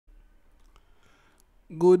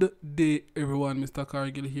Good day everyone, Mr.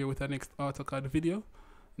 Cargill here with our next AutoCAD video.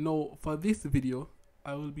 Now for this video,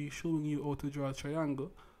 I will be showing you how to draw a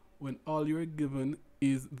triangle when all you're given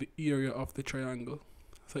is the area of the triangle.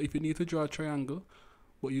 So if you need to draw a triangle,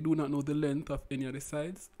 but you do not know the length of any of the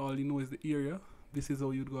sides, all you know is the area, this is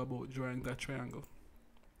how you'd go about drawing that triangle.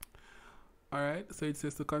 Alright, so it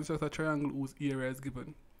says to construct a triangle whose area is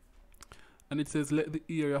given. And it says let the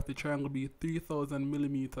area of the triangle be 3000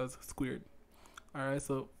 millimeters squared. Alright,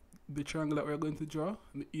 so the triangle that we're going to draw,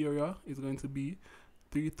 the area is going to be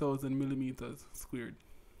 3000 millimeters squared.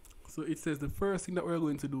 So it says the first thing that we're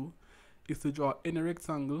going to do is to draw any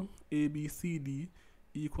rectangle ABCD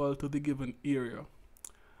equal to the given area.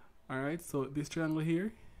 Alright, so this triangle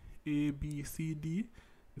here, ABCD,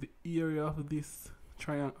 the area of this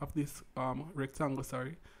rectangle,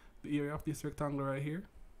 the area of this rectangle right here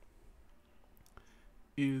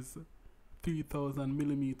is 3000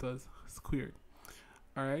 millimeters squared.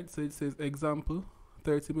 Alright, so it says example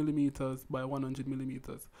 30 millimeters by 100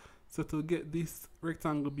 millimeters. So to get this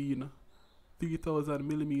rectangle being 3000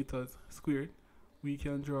 millimeters squared, we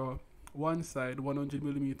can draw one side 100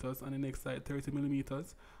 millimeters and the next side 30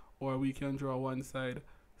 millimeters, or we can draw one side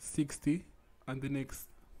 60 and the next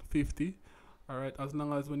 50. Alright, as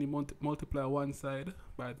long as when you multiply one side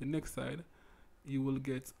by the next side, you will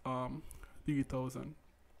get 3000.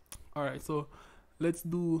 Alright, so let's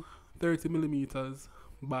do 30 millimeters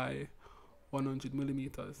by 100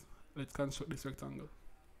 millimeters. Let's construct this rectangle.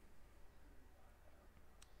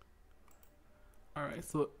 Alright,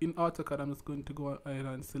 so in AutoCAD, I'm just going to go ahead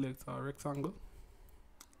and select a rectangle.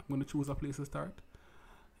 I'm going to choose a place to start.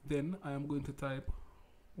 Then I am going to type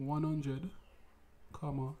 100,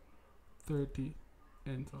 30,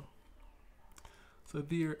 enter. So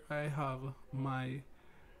there I have my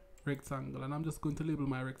rectangle, and I'm just going to label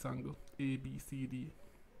my rectangle ABCD.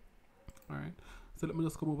 Alright, so let me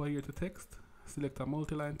just come over here to text, select a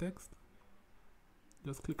multi-line text,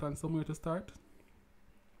 just click on somewhere to start,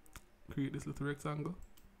 create this little rectangle,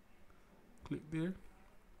 click there.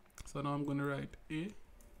 So now I'm going to write A.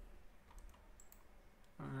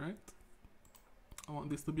 Alright, I want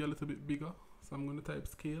this to be a little bit bigger, so I'm going to type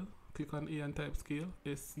scale, click on A and type scale,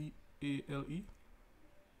 SCALE.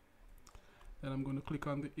 Then I'm going to click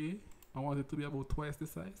on the A. I want it to be about twice the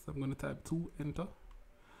size, so I'm going to type 2, enter.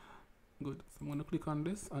 Good, so I'm going to click on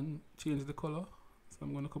this and change the color. So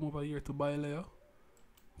I'm going to come over here to bilayer,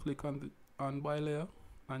 click on bilayer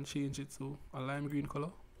and change it to a lime green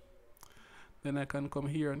color. Then I can come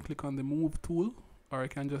here and click on the move tool, or I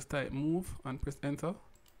can just type move and press enter.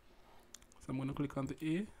 So I'm going to click on the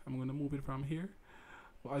A, I'm going to move it from here.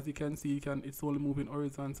 But as you can see, it's only moving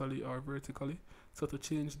horizontally or vertically. So to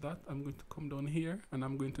change that, I'm going to come down here and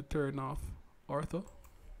I'm going to turn off ortho.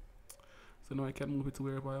 So now I can move it to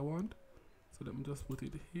wherever I want. So let me just put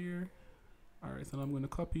it here. Alright, so now I'm going to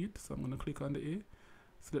copy it. So I'm going to click on the A,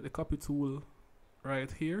 select the copy tool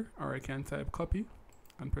right here, or I can type copy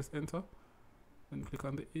and press enter. Then click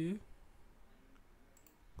on the A,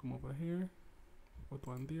 come over here, put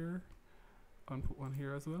one there, and put one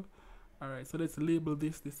here as well. Alright, so let's label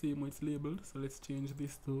this the same way it's labeled. So let's change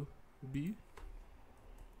this to B.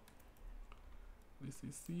 This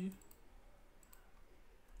is C.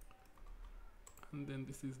 And then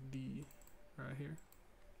this is D right here.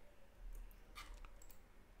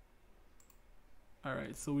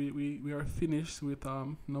 Alright, so we are finished with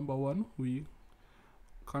number 1. We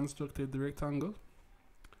constructed the rectangle.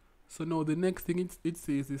 So now the next thing it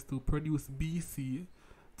says is to produce BC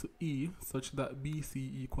to E such that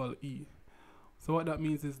BC equal E. So what that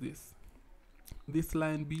means is this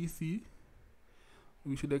line BC,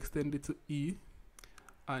 we should extend it to E,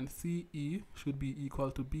 and CE should be equal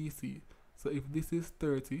to BC. So if this is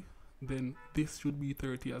 30, then this should be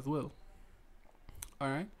 30 as well.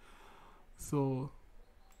 Alright, so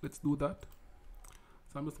let's do that.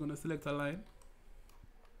 So I'm just going to select a line,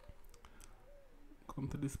 come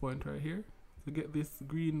to this point right here. To get this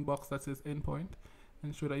green box that says endpoint,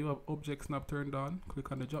 ensure that you have object snap turned on.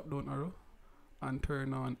 Click on the drop down arrow and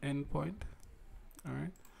turn on endpoint.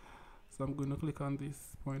 Alright, so I'm going to click on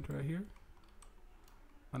this point right here,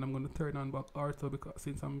 and I'm going to turn on back ortho because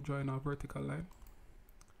since I'm drawing a vertical line.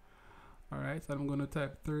 Alright, so I'm going to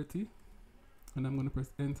type 30 and I'm going to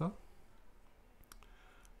press enter.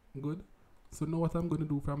 Good. So now what I'm going to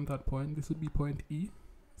do from that point, this would be point E.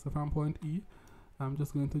 So from point E, I'm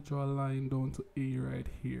just going to draw a line down to A right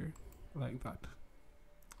here, like that.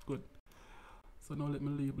 Good. So now let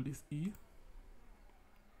me label this E.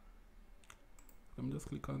 Let me just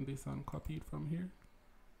click on this and copy it from here.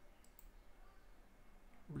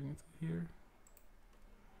 Bring it to here.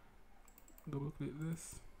 Double click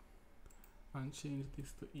this and change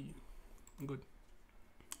this to E. Good.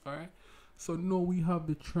 Alright. So now we have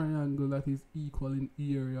the triangle that is equal in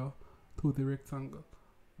area to the rectangle.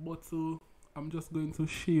 But so I'm just going to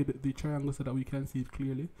shade the triangle so that we can see it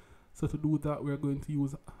clearly. So to do that, we're going to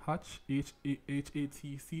use hatch,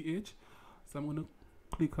 H-A-T-C-H. So I'm going to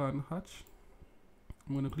click on hatch.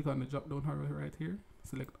 I'm going to click on the drop down arrow right here,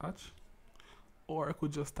 select hatch. Or I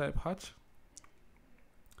could just type hatch.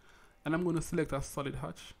 And I'm going to select a solid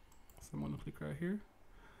hatch. So I'm going to click right here.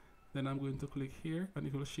 Then I'm going to click here and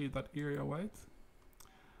it will shade that area white.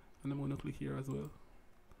 And I'm going to click here as well.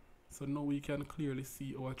 So now we can clearly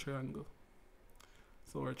see our triangle.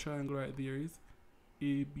 So our triangle right there is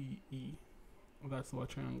ABE. That's our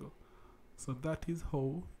triangle. So that is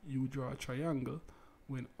how you draw a triangle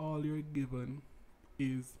when all you're given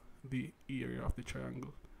is the area of the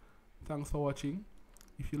triangle. Thanks for watching.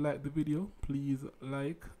 If you like the video, please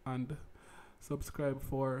like and subscribe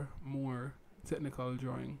for more technical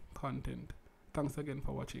drawing content. Thanks again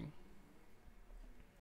for watching.